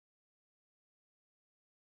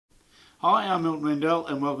Hi, I'm Milton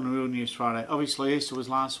and welcome to Real News Friday. Obviously Easter was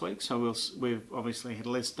last week, so we've obviously had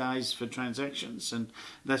less days for transactions, and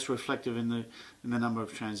that's reflective in the number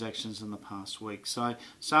of transactions in the past week. So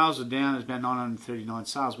sales are down. There's about 939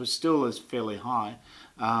 sales, which still is fairly high.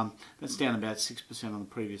 That's down about 6% on the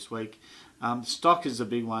previous week. Stock is a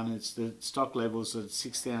big one. It's the stock levels at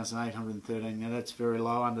 6,813. Now that's very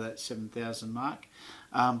low, under that 7,000 mark.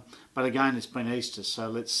 But again, it's been Easter, so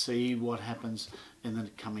let's see what happens in the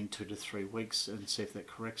coming 2 to 3 weeks and see if that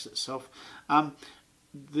corrects itself.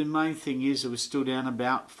 The main thing is it was still down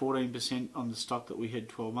about 14% on the stock that we had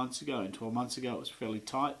 12 months ago, and 12 months ago it was fairly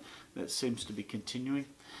tight. That seems to be continuing.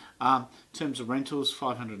 In terms of rentals,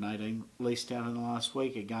 518 leased out in the last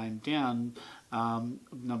week, again down.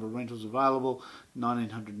 Number of rentals available,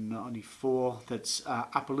 1,994. That's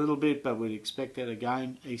up a little bit, but we'd expect that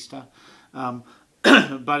again, Easter.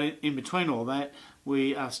 But in between all that,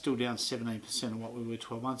 we are still down 17% of what we were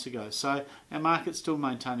 12 months ago. So our market's still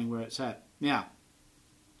maintaining where it's at. Now,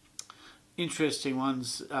 interesting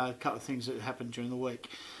ones, a couple of things that happened during the week.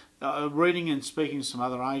 Reading and speaking to some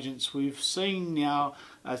other agents, we've seen now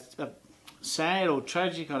a sad or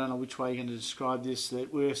tragic, I don't know which way you're going to describe this,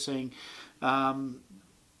 that we're seeing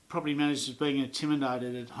property managers being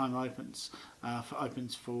intimidated at home opens,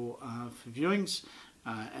 for viewings,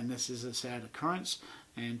 and this is a sad occurrence,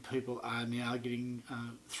 and people are now getting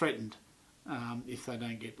threatened if they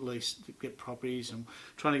don't get properties, and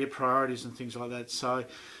trying to get priorities and things like that. So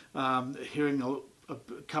hearing a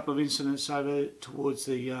couple of incidents over towards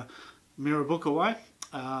the Mirrabooka way,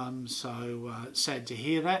 so sad to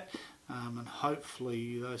hear that, and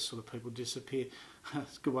hopefully those sort of people disappear.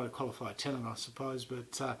 It's a good way to qualify a tenant, I suppose,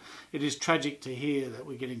 but it is tragic to hear that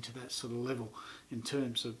we're getting to that sort of level in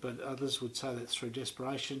terms of, but others would say that's through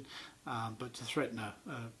desperation, but to threaten a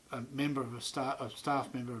member of a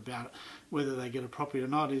staff member about it, whether they get a property or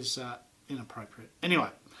not, is inappropriate. Anyway,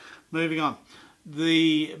 moving on.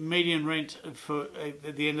 The median rent for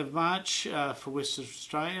at the end of March for Western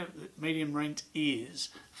Australia, the median rent is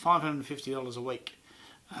 $550 a week,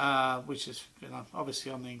 which is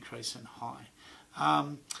obviously on the increase and high.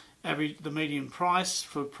 The median price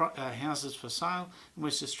for houses for sale in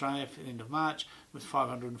West Australia for the end of March was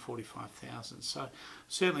 $545,000. So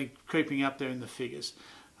certainly creeping up there in the figures.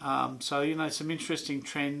 So some interesting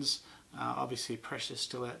trends. Obviously pressure's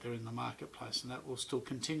still out there in the marketplace, and that will still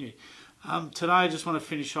continue. Today I just want to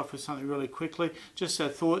finish off with something really quickly. Just our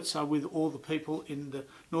thoughts are with all the people in the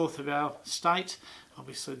north of our state.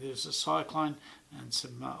 Obviously there's a cyclone and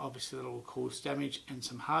some obviously that will cause damage and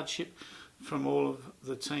some hardship. From all of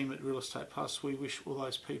the team at Real Estate Plus, we wish all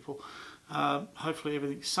those people hopefully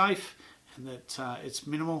everything's safe, and that it's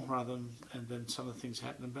minimal rather than some of the things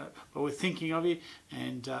happening. But we're thinking of you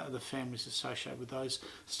and the families associated with those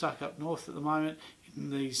stuck up north at the moment in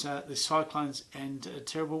these cyclones and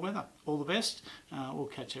terrible weather. All the best. We'll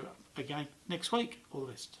catch you up again next week. All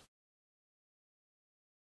the best.